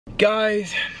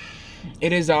Guys,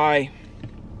 it is I,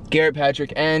 Garrett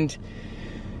Patrick, and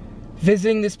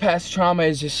visiting this past trauma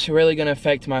is just really gonna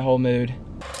affect my whole mood.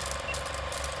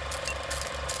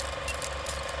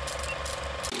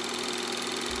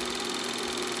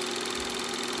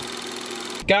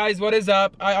 Guys, what is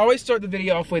up? I always start the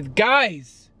video off with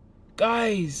guys,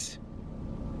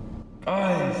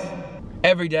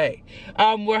 every day.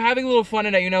 We're having a little fun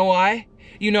today. You know why?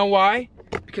 You know why?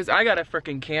 Because I got a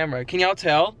freaking camera. Can y'all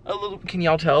tell? Can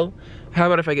y'all tell? How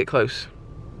about if I get close?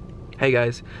 Hey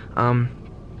guys, how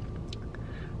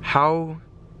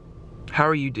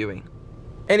are you doing?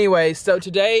 Anyway, so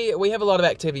today we have a lot of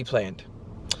activity planned.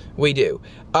 We do.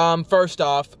 First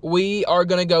off, we are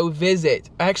gonna go visit.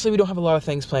 Actually, we don't have a lot of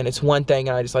things planned. It's one thing,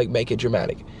 and I just like make it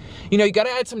dramatic. You know, you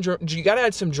gotta add some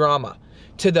drama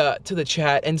to the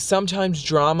chat, and sometimes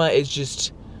drama is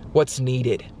just what's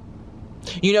needed.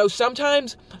 You know,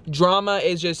 sometimes drama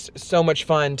is just so much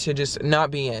fun to just not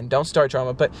be in. Don't start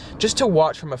drama, but just to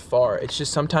watch from afar. It's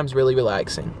just sometimes really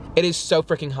relaxing. It is so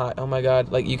freaking hot. Oh my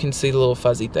God, like you can see the little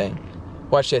fuzzy thing.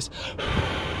 Watch this.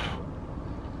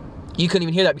 You couldn't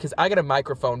even hear that because I got a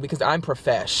microphone because I'm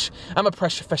I'm a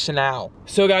professional.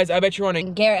 So guys, I bet you're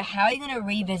wondering, Garrett, how are you gonna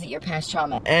revisit your past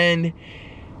trauma? And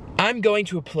I'm going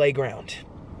to a playground.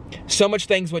 So much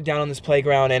things went down on this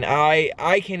playground, and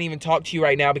I can't even talk to you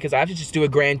right now because I have to just do a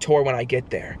grand tour when I get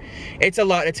there. It's a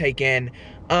lot to take in.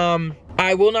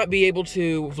 I will not be able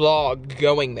to vlog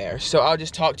going there, so I'll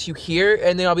just talk to you here,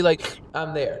 and then I'll be like,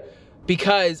 I'm there.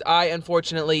 Because I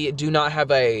unfortunately do not have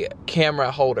a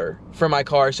camera holder for my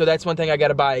car, so that's one thing I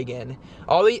gotta buy again.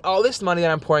 All this money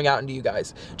that I'm pouring out into you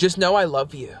guys, just know I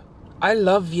love you. I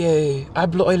love you. I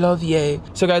love you.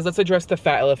 So guys, let's address the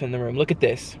fat elephant in the room. Look at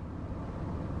this.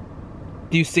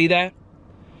 Do you see that?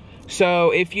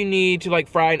 So if you need to like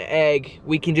fry an egg,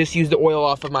 we can just use the oil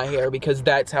off of my hair because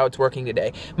that's how it's working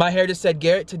today. My hair just said,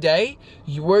 Garrett, today,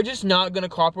 we're just not gonna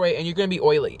cooperate and you're gonna be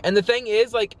oily. And the thing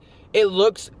is, like, it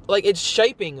looks like it's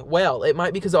shaping well. It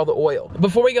might be because of all the oil.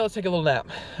 Before we go, let's take a little nap.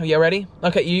 Are you ready?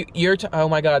 Okay, oh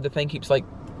my God, the thing keeps like,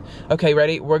 okay,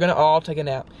 ready? We're gonna all take a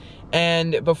nap.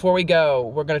 And before we go,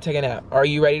 we're gonna take a nap. Are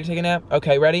you ready to take a nap?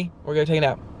 Okay, ready? We're gonna take a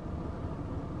nap.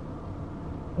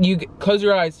 Close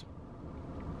your eyes.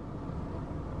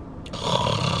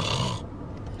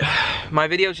 My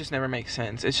videos just never make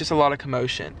sense. It's just a lot of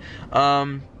commotion.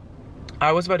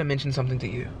 I was about to mention something to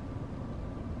you.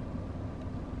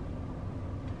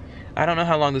 I don't know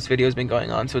how long this video has been going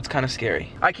on, so it's kind of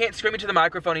scary. I can't scream into the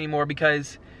microphone anymore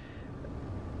because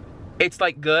it's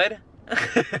like good.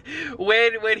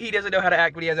 when he doesn't know how to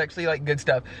act, but he has actually like good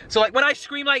stuff. So like when I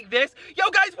scream like this,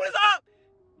 yo guys, what is up?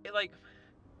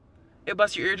 It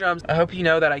busts your eardrums. I hope you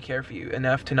know that I care for you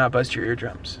enough to not bust your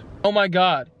eardrums. Oh my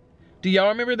God. Do y'all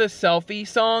remember the selfie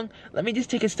song? Let me just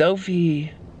take a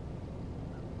selfie.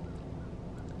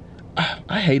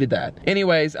 I hated that.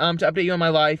 Anyways, to update you on my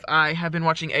life, I have been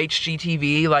watching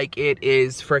HGTV like it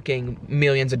is freaking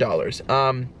millions of dollars.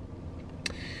 I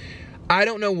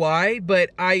don't know why, but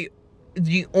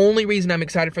the only reason I'm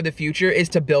excited for the future is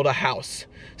to build a house.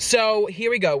 So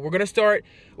here we go. I'm gonna start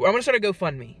a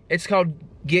GoFundMe. It's called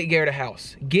Get Garrett a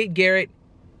House. Get Garrett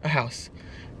a House.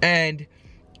 And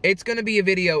it's gonna be a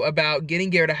video about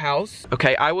getting Garrett a house.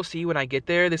 Okay, I will see you when I get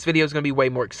there. This video is gonna be way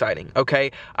more exciting,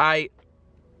 okay?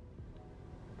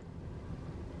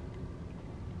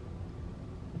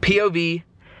 POV,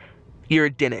 you're a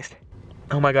dentist.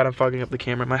 Oh my God, I'm fogging up the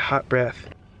camera, my hot breath.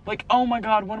 Like, oh my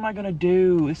God, what am I gonna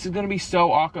do? This is gonna be so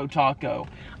awko taco.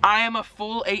 I am a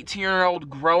full 18-year-old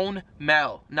grown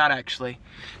male. Not actually.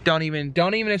 Don't even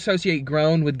associate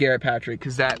grown with Garrett Patrick,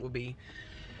 because that would be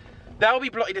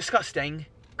bloody disgusting.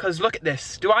 Cause look at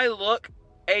this. Do I look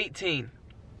 18?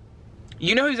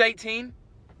 You know who's 18?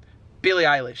 Billie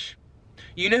Eilish.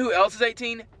 You know who else is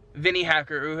 18? Vinny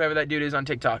Hacker, or whoever that dude is on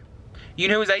TikTok. You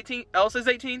know who's 18? Else is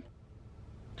 18?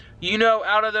 You know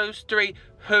out of those three,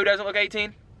 who doesn't look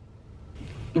 18?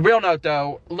 Real note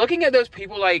though, looking at those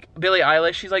people like Billie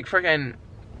Eilish, she's like freaking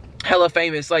hella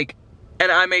famous, like, and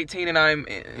I'm 18 and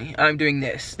I'm doing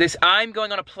this. I'm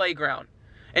going on a playground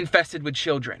infested with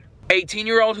children.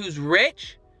 18-year-old who's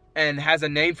rich and has a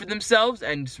name for themselves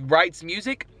and writes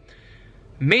music.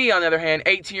 Me, on the other hand,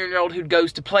 18-year-old who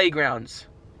goes to playgrounds.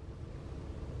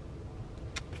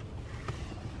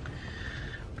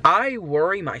 I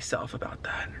worry myself about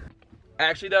that.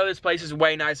 Actually though, this place is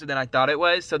way nicer than I thought it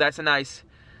was, so that's a nice...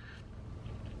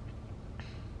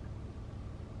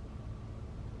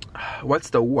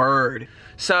 What's the word?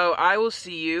 So I will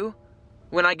see you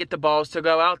when I get the balls to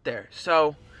go out there.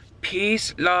 So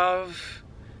peace, love,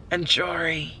 and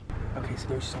joy. Okay, so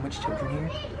there's so much children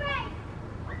here.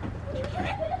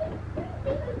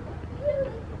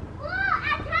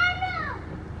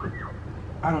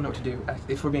 I don't know what to do,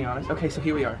 if we're being honest. Okay, so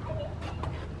here we are.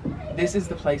 This is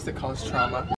the place that caused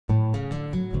trauma.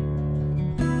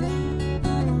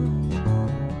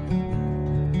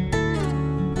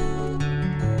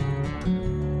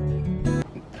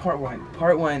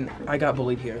 Part one, I got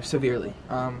bullied here severely.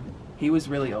 He was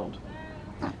really old.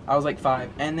 I was like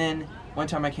 5, and then one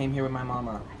time I came here with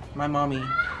my mommy,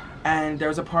 and there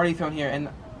was a party thrown here, and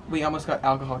we almost got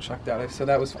alcohol chucked at us. So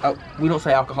that was, we don't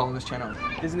say alcohol on this channel.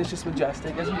 Isn't this just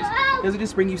majestic? Doesn't it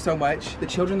just bring you so much? The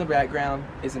children in the background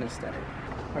isn't aesthetic.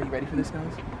 Are you ready for this,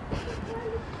 guys?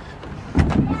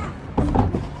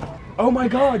 Oh my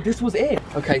God, this was it.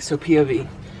 Okay, so POV.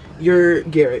 You're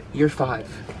Garrett, you're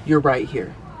 5. You're right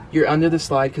here. You're under the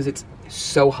slide because it's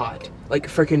so hot. Like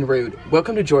freaking rude.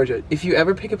 Welcome to Georgia. If you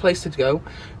ever pick a place to go,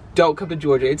 don't come to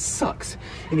Georgia. It sucks.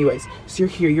 Anyways, so you're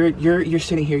here. You're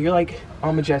sitting here. You're like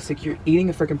all majestic. You're eating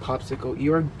a freaking popsicle.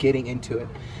 You are getting into it.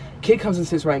 Kid comes and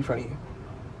sits right in front of you.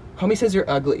 Homie says you're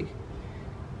ugly.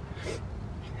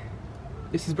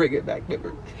 This is bring it back.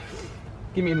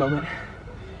 Give me a moment.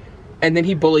 And then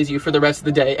he bullies you for the rest of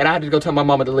the day, and I had to go tell my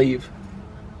mama to leave.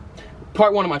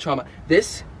 Part 1 of my trauma.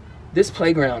 This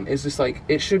playground is just like,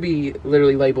 it should be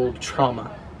literally labeled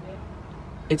trauma.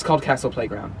 It's called Castle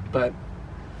Playground, but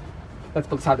that's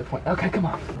beside the point. Okay, come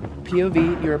on.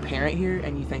 POV, you're a parent here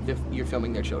and you think that you're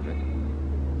filming their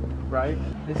children, right?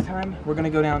 This time, we're gonna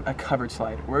go down a covered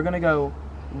slide. We're gonna go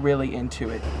really into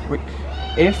it.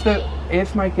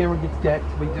 If my camera gets decked,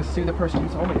 we just sue the person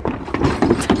who's filming it.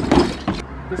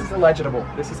 This is illegible.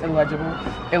 This is illegible.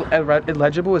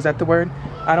 Illegible, is that the word?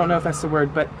 I don't know if that's the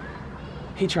word, but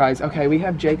he tries. Okay, we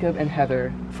have Jacob and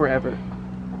Heather forever.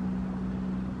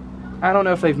 I don't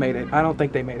know if they've made it. I don't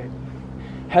think they made it.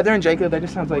 Heather and Jacob, that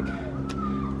just sounds like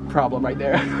problem right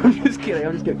there. I'm just kidding.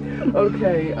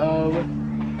 Okay,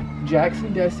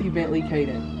 Jackson, Desi, Bentley,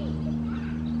 Caden.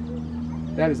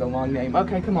 That is a long name.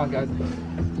 Okay, come on, guys.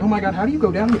 Oh my God, how do you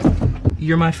go down here?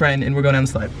 You're my friend, and we're going down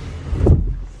the slide.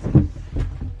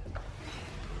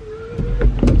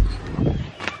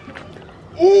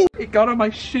 Oh, it got on my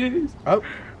shoes. Oh.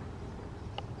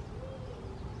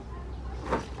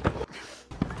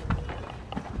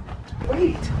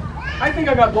 Wait, I think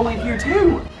I got bullied here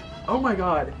too. Oh my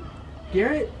God.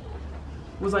 Garrett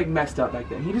was like messed up back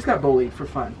then. He just got bullied for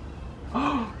fun.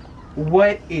 Oh,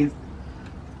 what is,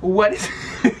 what,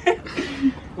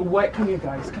 come here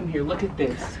guys, come here, look at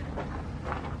this.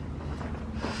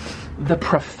 The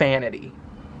profanity.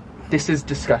 This is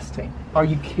disgusting. Are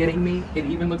you kidding me? It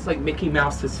even looks like Mickey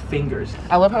Mouse's fingers.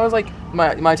 I love how I was like,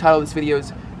 my title of this video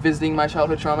is visiting my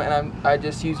childhood trauma, and I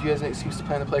just use you as an excuse to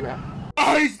play on the playground.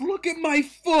 Guys, look at my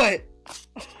foot.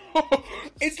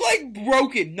 It's like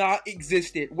broken, not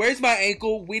existent. Where's my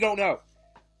ankle? We don't know.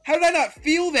 How did I not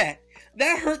feel that?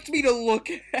 That hurts me to look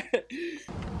at.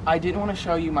 I didn't want to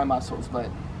show you my muscles, but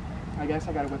I guess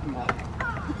I gotta whip them out.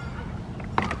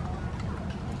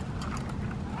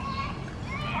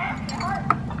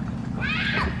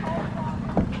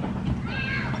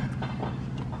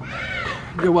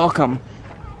 You're welcome.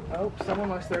 Oh, someone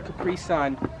lost their Capri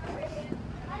Sun.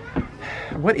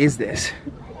 What is this?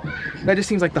 That just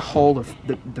seems like the hole of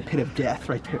the pit of death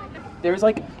right there. There's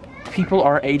like people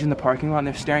our age in the parking lot and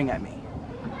they're staring at me.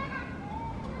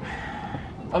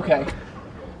 Okay.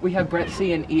 We have Brett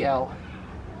C and EL.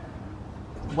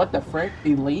 What the frick?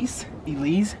 Elise?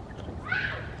 Elise?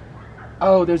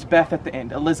 Oh, there's Beth at the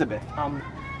end. Elizabeth.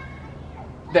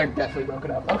 They're definitely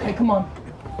broken up. Okay, come on.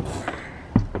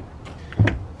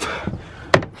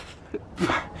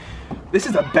 This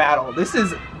is a battle. This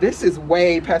is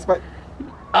way past my...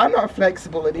 I'm not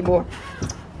flexible anymore.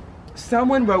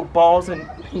 Someone wrote balls and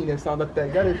penis on the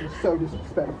thing. That is just so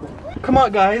disrespectful. Come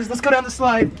on, guys. Let's go down the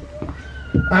slide.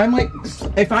 I'm like...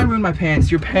 If I ruin my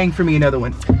pants, you're paying for me another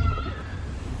one.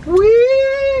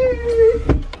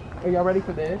 Whee! Are y'all ready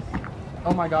for this?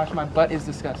 Oh my gosh, my butt is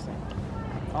disgusting.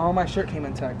 Oh, my shirt came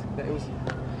untucked. It was...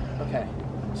 Okay.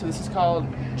 So this is called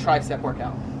tricep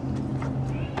workout.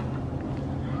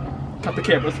 Cut the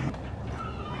cameras.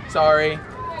 Sorry.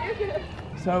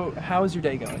 So, how is your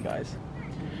day going, guys?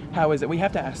 How is it? We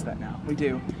have to ask that now. We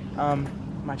do.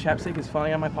 My chapstick is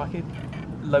falling out of my pocket.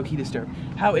 Low-key disturbed.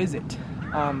 How is it?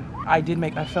 I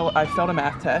failed a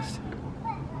math test.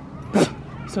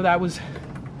 So that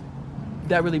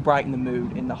really brightened the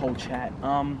mood in the whole chat.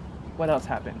 What else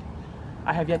happened?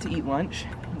 I have yet to eat lunch.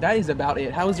 That is about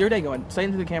it. How is your day going? Say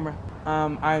into the camera.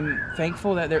 I'm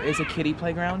thankful that there is a kiddie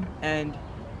playground, and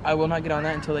I will not get on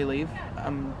that until they leave.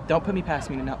 Don't put me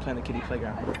past me to not play on the kiddie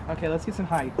playground. Okay, let's get some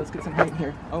height. Let's get some height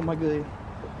here. Oh my god.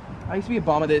 I used to be a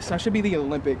bomb at this. I should be the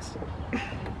Olympics.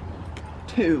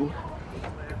 2,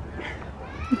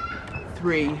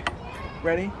 3,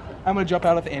 Ready? I'm gonna jump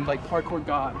out at the end like parkour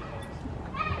god.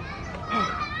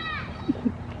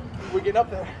 We're getting up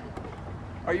there.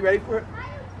 Are you ready for it?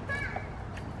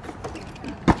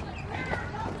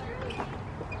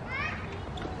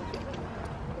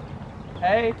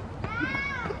 Hey.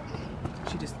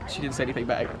 She didn't say anything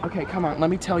back. Okay, come on. Let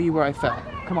me tell you where I fell.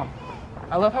 Come on.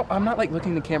 I love how I'm not like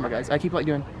looking at the camera, guys. I keep like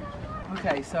doing.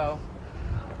 Okay, so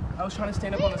I was trying to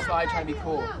stand up on the slide, trying to be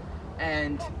cool,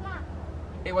 and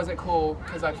it wasn't cool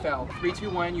because I fell. 3, 2,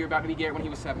 1. You're about to be Garrett when he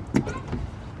was 7.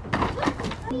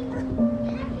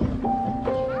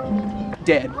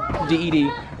 Dead.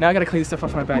 DED. Now I gotta clean this stuff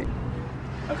off my back.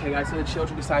 Okay, guys. So the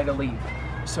children decided to leave.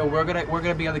 So we're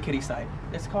gonna be on the kiddie side.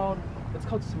 It's called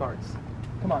Smarts.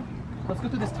 Come on. Let's go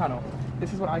through this tunnel.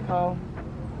 This is what I call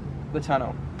the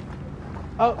tunnel.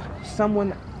 Oh,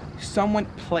 someone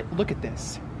look at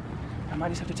this. I might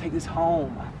just have to take this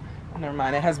home. Never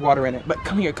mind, it has water in it. But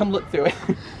come here, come look through it.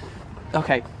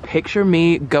 Okay, picture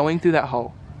me going through that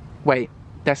hole. Wait,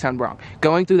 that sounded wrong.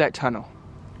 Going through that tunnel.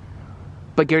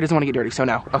 But Gary doesn't want to get dirty, so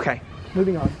no. Okay,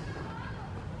 moving on.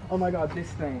 Oh my God,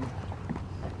 this thing.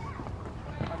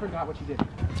 I forgot what you did.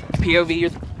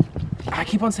 POV, I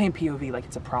keep on saying POV like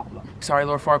it's a problem. Sorry,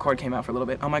 Lord Farquhar came out for a little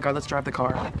bit. Oh my God, let's drive the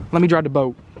car. Let me drive the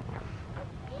boat.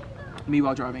 Me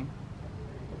while driving.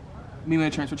 Me when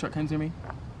a transfer truck comes near me.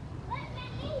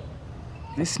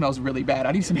 This smells really bad.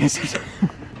 I need some answers.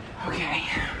 Okay.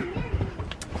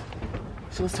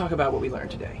 So let's talk about what we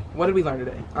learned today. What did we learn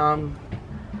today?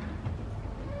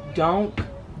 Don't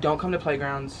come to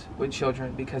playgrounds with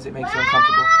children because it makes you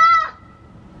uncomfortable.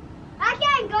 I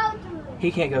can't go through it.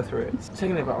 He can't go through it.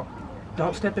 Second of all,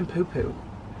 don't step in poo-poo.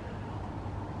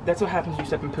 That's what happens when you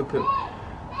step in poo-poo.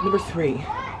 Number 3,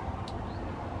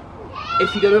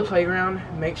 if you go to a playground,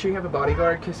 make sure you have a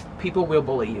bodyguard because people will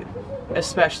bully you,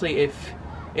 especially if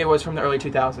it was from the early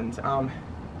 2000s.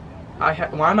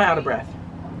 Why am I out of breath?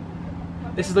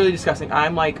 This is literally disgusting.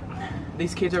 I'm like,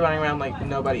 these kids are running around like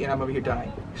nobody, and I'm over here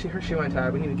dying. Her shoe went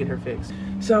tired. We need to get her fixed.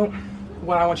 So,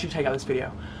 what I want you to take out of this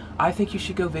video, I think you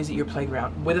should go visit your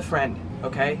playground with a friend.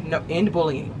 Okay? No, end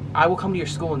bullying. I will come to your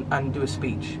school and do a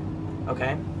speech.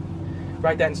 Okay?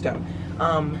 Write that in stone.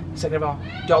 Second of all,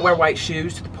 don't wear white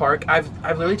shoes to the park. I've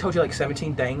literally told you like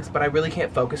 17 things, but I really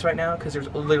can't focus right now because there's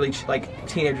literally like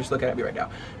teenagers looking at me right now.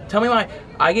 Tell me why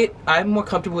I'm more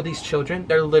comfortable with these children.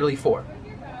 They're literally 4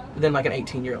 than like an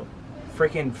 18-year-old.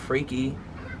 Freaking freaky.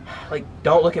 Like,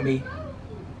 don't look at me.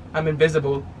 I'm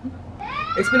invisible.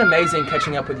 It's been amazing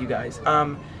catching up with you guys.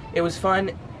 It was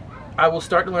fun. I will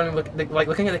start to learn,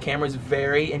 looking at the camera is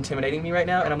very intimidating me right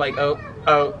now, and I'm like, oh,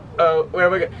 where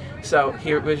am I going? So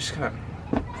here, we're just gonna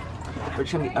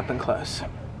be up and close.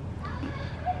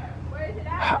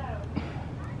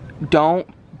 Don't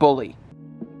bully.